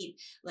just keep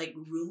like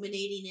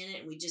ruminating in it,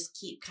 and we just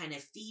keep kind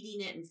of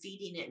feeding it and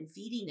feeding it and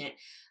feeding it.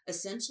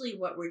 Essentially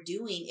what we're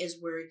doing is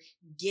we're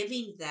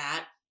giving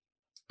that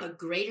a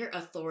greater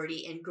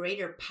authority and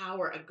greater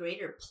power, a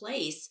greater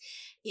place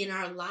in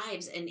our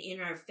lives and in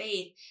our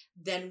faith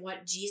than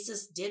what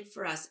Jesus did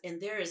for us. And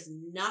there is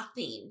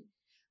nothing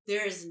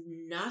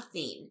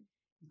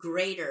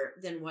greater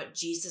than what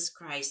Jesus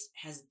Christ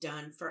has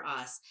done for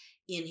us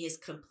in his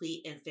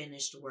complete and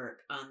finished work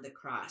on the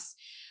cross.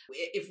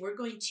 If we're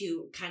going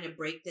to kind of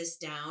break this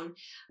down,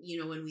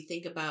 when we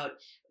think about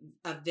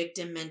a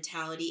victim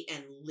mentality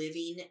and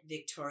living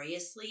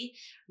victoriously,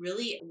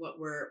 really what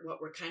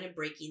we're kind of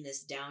breaking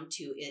this down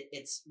to,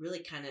 it's really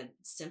kind of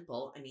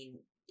simple. I mean,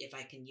 if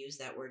I can use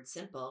that word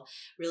simple,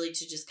 really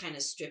to just kind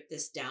of strip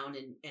this down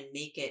and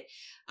make it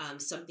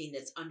something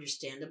that's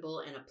understandable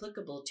and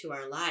applicable to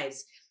our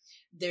lives.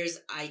 There's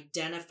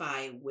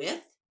identify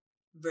with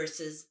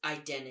versus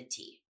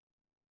identity.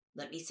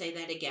 Let me say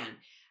that again.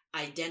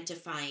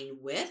 Identifying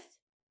with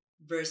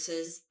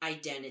versus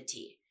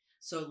identity.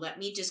 So let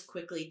me just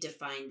quickly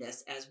define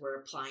this as we're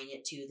applying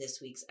it to this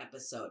week's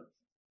episode.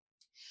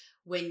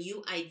 When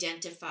you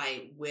identify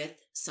with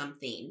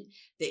something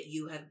that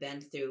you have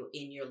been through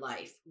in your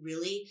life,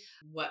 really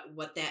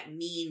what that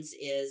means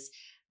is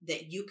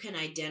that you can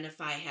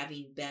identify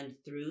having been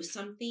through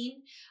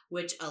something,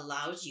 which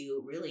allows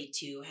you really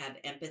to have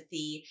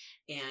empathy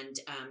and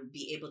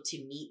be able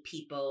to meet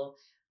people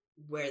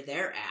where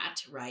they're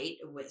at, right,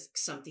 with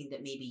something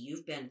that maybe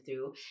you've been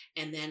through,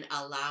 and then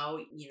allow,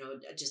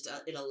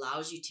 it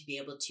allows you to be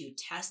able to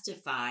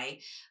testify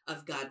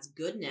of God's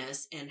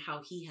goodness and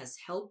how he has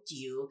helped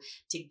you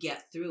to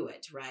get through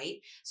it,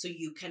 right? So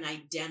you can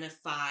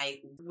identify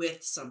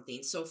with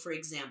something. So for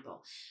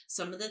example,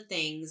 some of the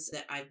things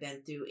that I've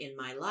been through in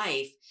my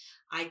life,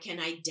 I can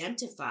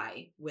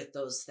identify with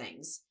those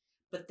things,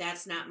 but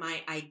that's not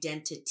my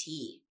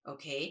identity,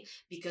 okay?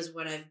 Because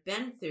what I've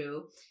been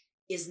through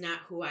is not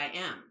who I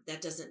am.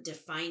 That doesn't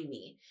define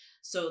me.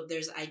 So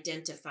there's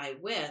identify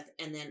with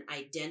and then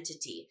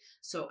identity.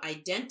 So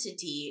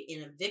identity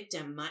in a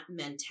victim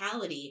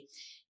mentality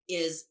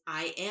is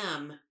I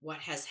am what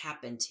has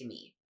happened to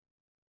me.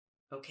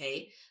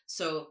 Okay.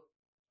 So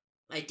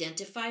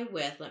identify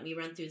with, let me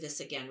run through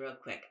this again real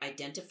quick.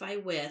 Identify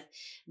with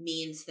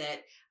means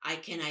that I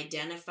can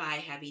identify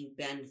having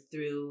been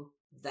through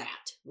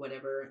that,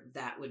 whatever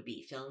that would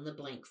be, fill in the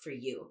blank for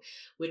you,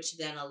 which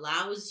then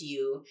allows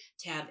you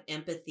to have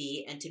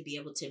empathy and to be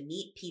able to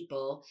meet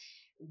people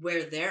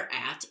where they're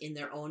at in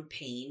their own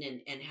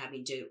pain and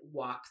having to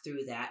walk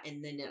through that.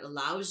 And then it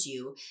allows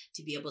you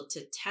to be able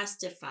to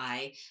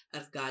testify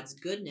of God's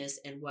goodness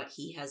and what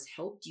he has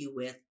helped you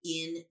with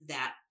in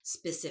that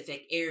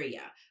specific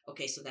area.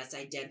 Okay, so that's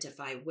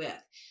identify with.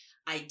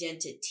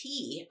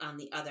 Identity, on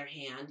the other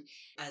hand,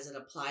 as it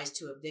applies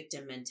to a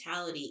victim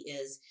mentality,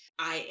 is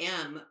I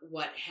am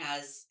what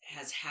has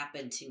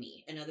happened to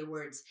me. In other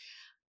words,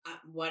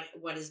 what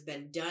has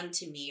been done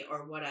to me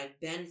or what I've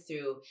been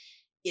through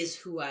is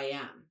who I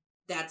am.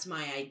 That's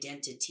my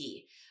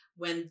identity.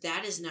 When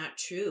that is not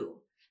true,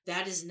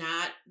 that is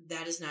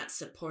not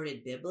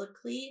supported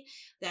biblically.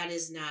 That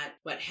is not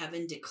what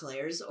heaven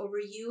declares over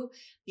you,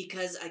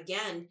 because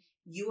again,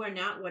 you are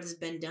not what has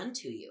been done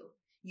to you.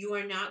 You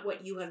are not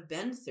what you have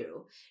been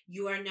through.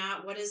 You are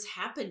not what has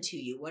happened to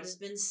you, what has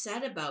been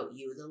said about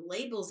you, the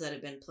labels that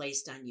have been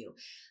placed on you,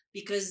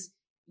 because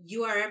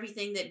you are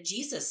everything that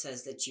Jesus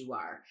says that you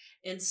are.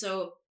 And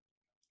so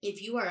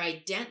if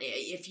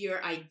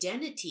your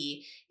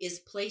identity is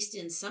placed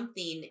in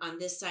something on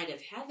this side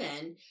of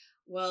heaven,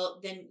 well,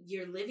 then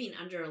you're living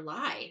under a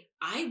lie.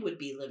 I would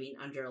be living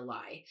under a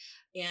lie.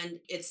 And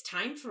it's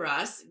time for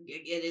us,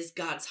 it is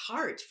God's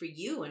heart for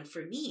you and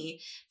for me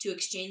to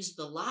exchange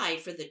the lie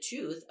for the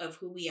truth of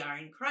who we are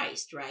in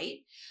Christ, right?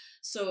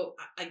 So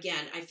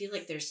again, I feel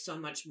like there's so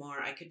much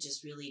more I could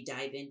just really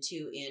dive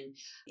into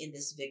in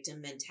this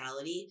victim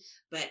mentality,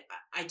 but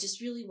I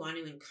just really want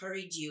to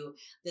encourage you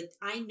that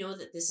I know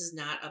that this is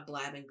not a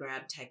blab and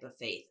grab type of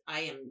faith.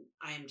 I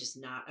am just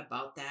not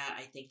about that.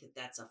 I think that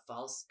that's a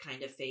false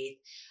kind of faith.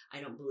 I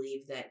don't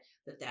believe that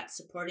that's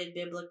supported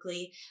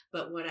biblically,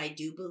 but what I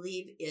do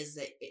believe is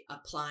that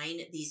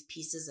applying these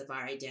pieces of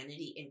our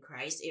identity in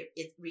Christ,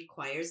 it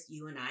requires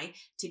you and I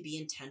to be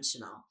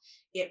intentional.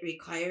 It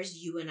requires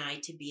you and I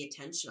to be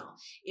intentional.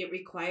 It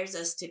requires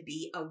us to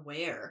be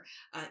aware.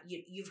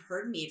 You've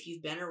heard me, if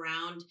you've been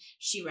around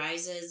She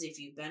Rises, if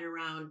you've been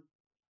around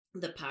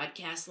the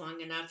podcast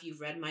long enough,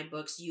 you've read my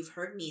books, you've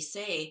heard me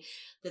say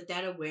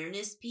that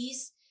awareness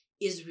piece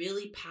is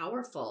really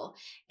powerful,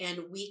 and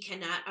we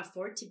cannot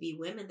afford to be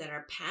women that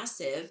are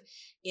passive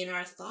in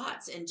our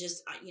thoughts and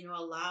just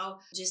allow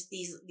just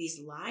these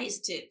lies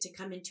to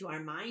come into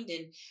our mind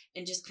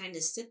and just kind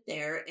of sit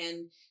there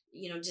and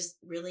just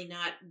really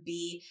not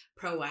be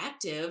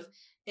proactive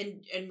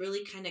and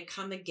really kind of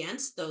come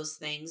against those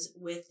things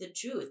with the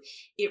truth.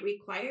 It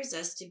requires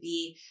us to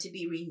be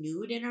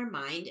renewed in our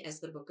mind,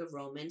 as the book of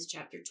Romans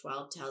chapter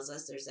 12 tells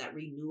us. There's that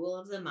renewal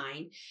of the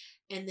mind,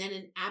 and then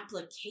an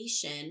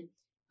application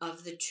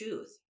of the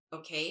truth.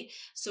 Okay,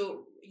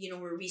 so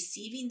we're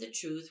receiving the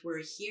truth,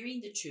 we're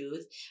hearing the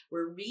truth,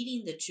 we're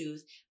reading the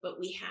truth, but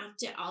we have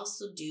to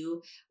also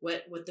do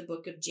what the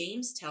book of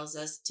James tells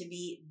us, to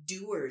be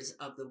doers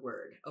of the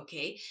word.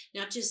 Okay,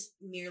 not just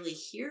merely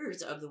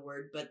hearers of the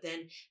word, but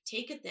then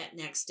take it that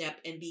next step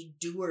and be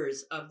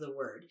doers of the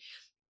word.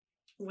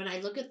 When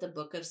I look at the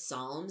book of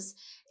Psalms,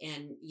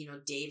 and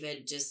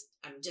David just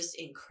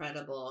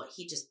incredible.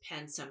 He just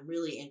penned some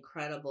really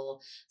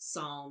incredible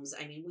Psalms.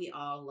 I mean, we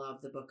all love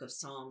the book of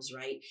Psalms,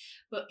 right?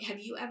 But have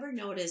you ever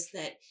noticed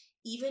that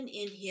even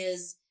in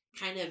his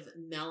kind of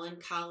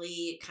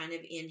melancholy, kind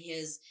of in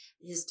his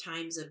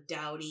times of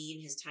doubting,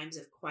 his times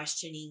of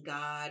questioning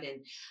God,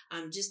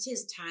 and just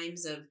his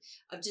times of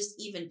just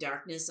even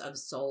darkness of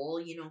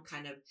soul,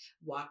 kind of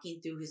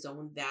walking through his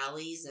own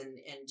valleys and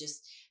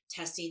just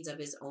testings of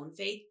his own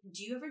faith,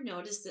 do you ever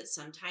notice that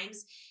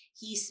sometimes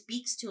he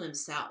speaks to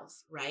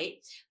himself, right?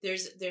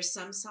 There's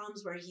some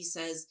Psalms where he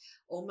says,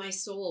 "Oh my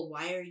soul,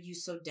 why are you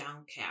so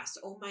downcast?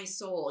 Oh my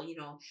soul,"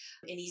 and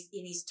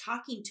he's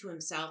talking to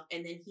himself,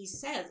 and then he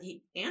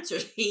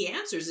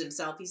answers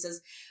himself. He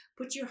says,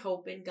 "Put your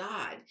hope in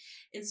God."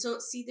 And so,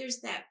 see, there's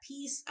that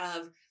piece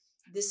of,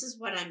 this is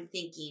what I'm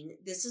thinking,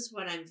 this is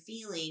what I'm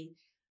feeling,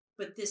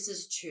 but this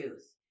is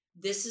truth.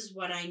 This is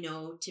what I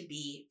know to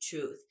be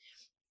truth.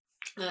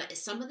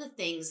 Some of the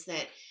things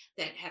that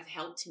have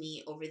helped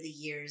me over the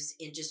years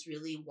in just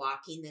really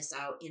walking this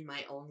out in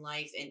my own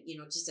life, and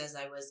just as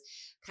I was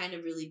kind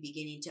of really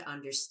beginning to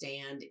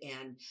understand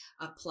and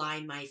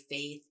apply my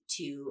faith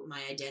to my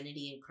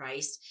identity in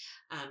Christ.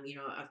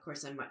 Of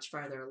course, I'm much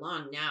farther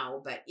along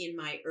now, but in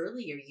my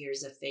earlier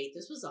years of faith,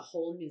 this was a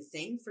whole new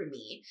thing for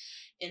me.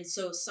 And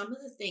so some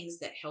of the things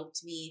that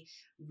helped me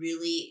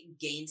really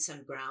gain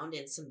some ground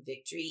and some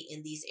victory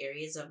in these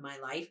areas of my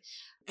life,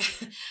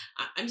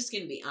 I'm just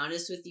going to be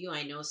honest with you.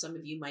 I know some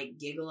of you might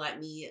giggle at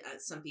me.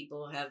 Some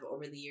people have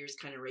over the years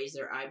kind of raised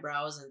their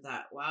eyebrows and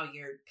thought, wow,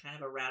 you're kind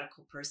of a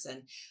radical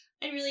person.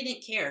 I really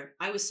didn't care.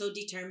 I was so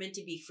determined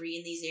to be free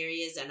in these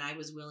areas, and I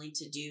was willing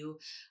to do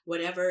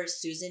whatever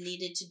Susan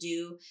needed to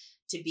do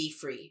to be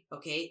free,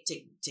 okay?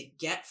 To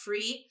get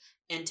free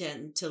and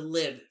to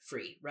live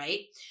free,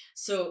 right?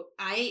 So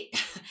I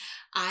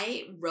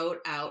I wrote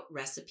out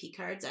recipe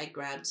cards. I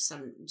grabbed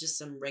some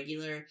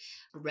regular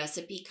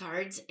recipe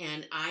cards,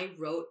 and I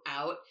wrote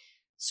out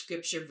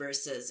scripture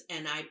verses,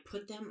 and I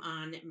put them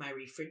on my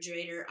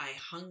refrigerator. I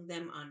hung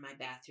them on my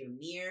bathroom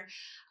mirror.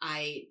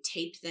 I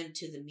taped them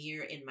to the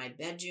mirror in my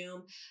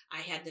bedroom. I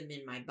had them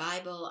in my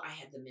Bible. I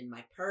had them in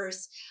my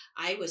purse.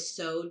 I was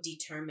so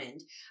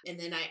determined. And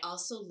then I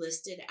also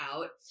listed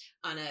out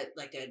on a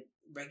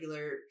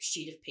regular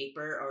sheet of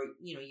paper, or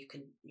you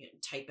can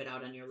type it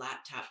out on your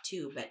laptop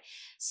too, but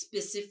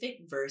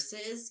specific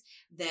verses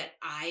that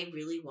I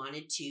really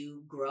wanted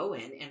to grow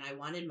in, and I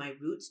wanted my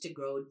roots to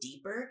grow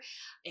deeper,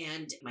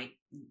 and my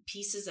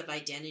pieces of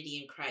identity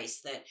in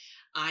Christ, that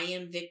I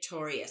am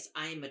victorious,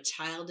 I am a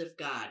child of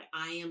God,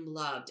 I am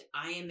loved,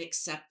 I am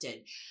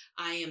accepted,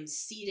 I am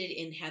seated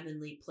in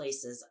heavenly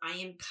places, I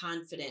am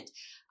confident,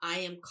 I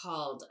am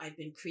called, I've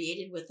been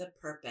created with a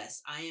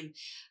purpose,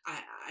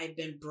 I've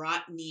been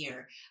brought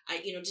near,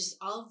 just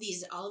all of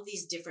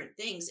these different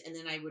things. And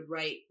then I would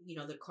write,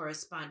 the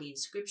corresponding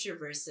scripture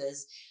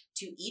verses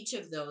to each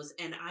of those,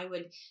 and I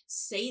would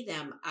say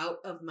them out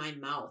of my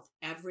mouth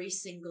every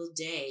single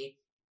day.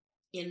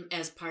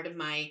 As part of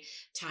my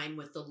time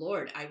with the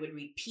Lord, I would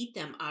repeat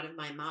them out of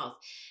my mouth.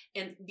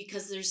 And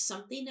because there's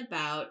something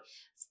about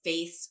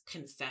faith's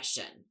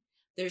confession.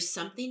 There's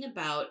something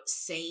about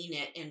saying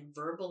it and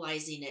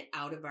verbalizing it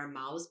out of our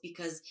mouths,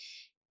 because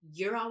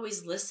you're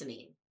always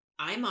listening.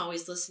 I'm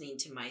always listening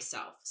to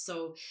myself.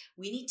 So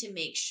we need to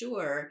make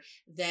sure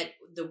that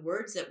the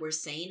words that we're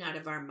saying out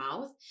of our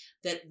mouth,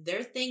 that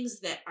they're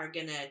things that are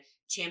going to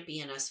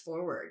champion us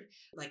forward.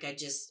 Like I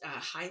just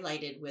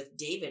highlighted with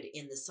David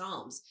in the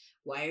Psalms.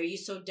 Why are you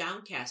so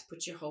downcast?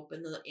 Put your hope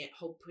in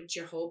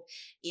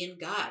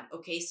God.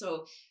 Okay,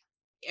 so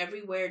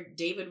everywhere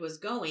David was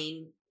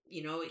going,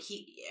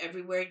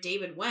 everywhere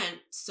David went,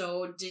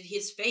 so did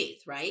his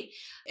faith, right?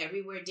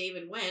 Everywhere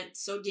David went,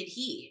 so did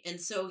he. And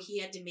so he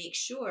had to make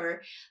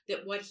sure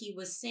that what he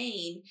was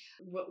saying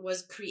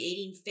was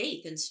creating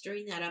faith and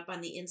stirring that up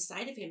on the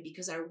inside of him,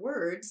 because our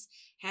words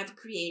have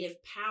creative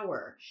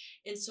power.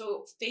 And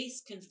so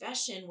faith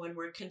confession, when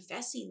we're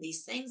confessing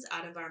these things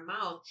out of our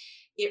mouth,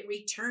 it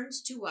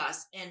returns to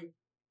us, and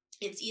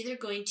it's either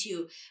going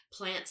to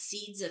plant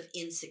seeds of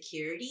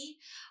insecurity,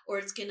 or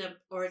it's going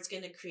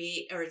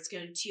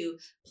to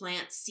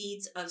plant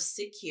seeds of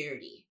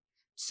security.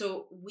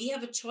 So we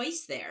have a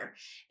choice there.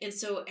 And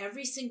so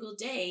every single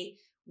day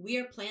we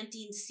are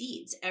planting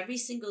seeds. Every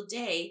single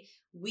day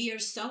we are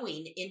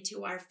sowing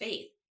into our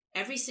faith.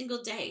 Every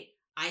single day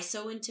I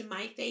sow into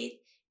my faith.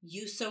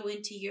 You sow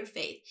into your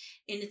faith.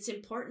 And it's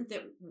important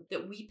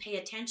that we pay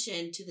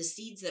attention to the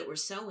seeds that we're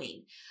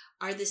sowing.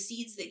 Are the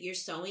seeds that you're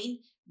sowing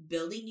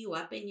building you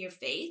up in your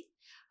faith?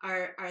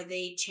 Are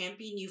they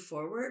championing you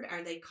forward?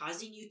 Are they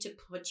causing you to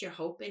put your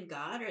hope in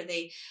God?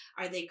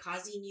 Are they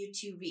causing you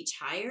to reach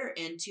higher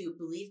and to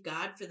believe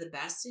God for the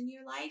best in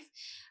your life?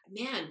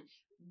 Man,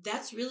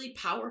 that's really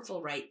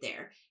powerful right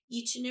there.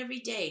 Each and every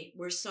day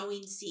we're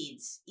sowing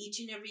seeds, each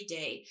and every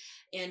day.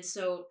 And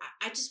so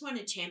I just want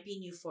to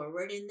champion you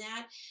forward in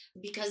that,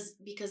 because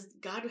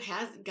God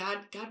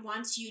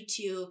wants you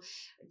to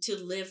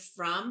live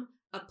from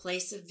a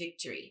place of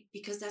victory,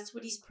 because that's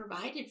what he's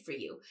provided for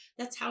you.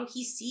 That's how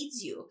he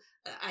seeds you.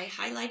 I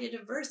highlighted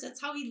a verse.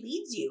 That's how he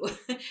leads you.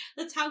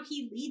 That's how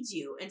he leads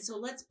you. And so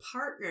let's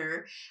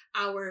partner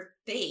our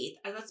faith.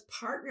 Let's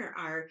partner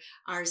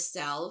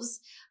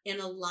ourselves and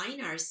align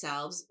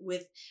ourselves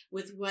with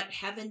what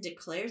heaven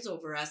declares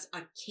over us,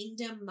 a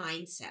kingdom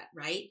mindset,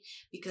 right?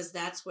 Because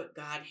that's what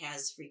God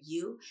has for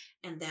you,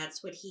 and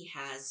that's what he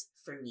has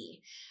for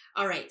me.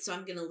 All right, so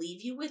I'm going to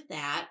leave you with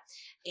that,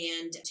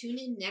 and tune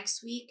in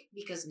next week,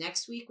 because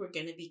next week we're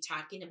going to be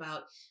talking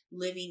about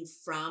living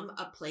from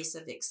a place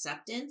of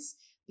acceptance,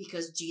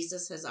 because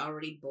Jesus has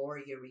already bore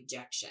your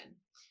rejection.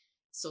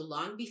 So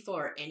long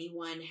before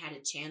anyone had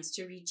a chance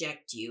to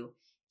reject you,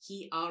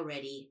 he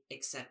already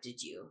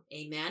accepted you.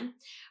 Amen.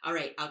 All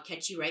right, I'll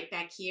catch you right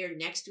back here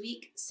next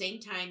week, same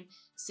time,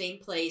 same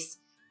place.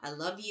 I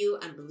love you.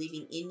 I'm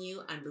believing in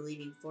you. I'm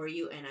believing for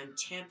you, and I'm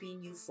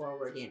championing you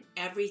forward in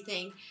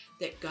everything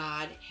that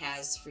God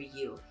has for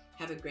you.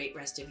 Have a great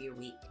rest of your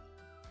week.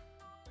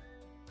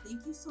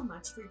 Thank you so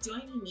much for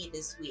joining me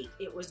this week.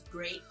 It was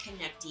great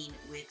connecting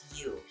with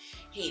you.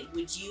 Hey,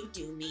 would you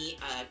do me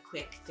a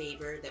quick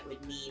favor that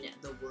would mean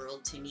the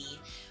world to me?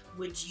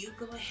 Would you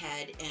go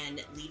ahead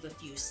and leave a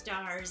few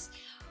stars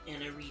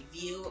and a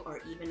review,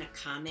 or even a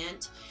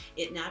comment?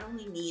 It not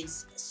only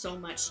means so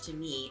much to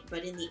me,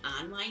 but in the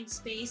online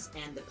space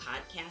and the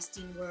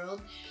podcasting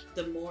world,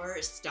 the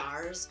more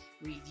stars,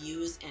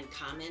 reviews, and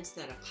comments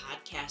that a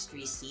podcast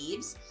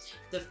receives,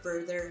 the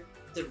further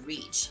the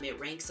reach. It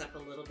ranks up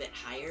a little bit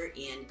higher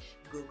in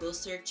Google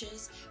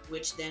searches,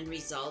 which then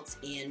results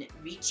in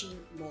reaching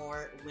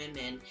more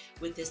women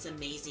with this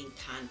amazing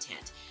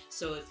content.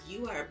 So if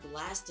you are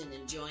blessed and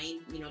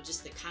enjoying,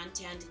 just the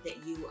content that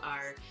you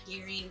are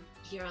hearing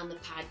here on the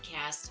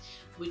podcast,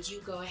 would you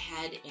go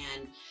ahead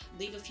and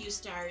leave a few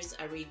stars,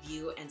 a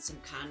review, and some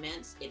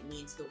comments? It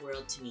means the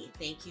world to me.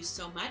 Thank you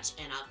so much,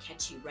 and I'll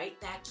catch you right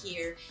back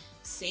here,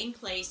 same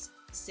place,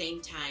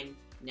 same time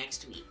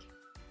next week.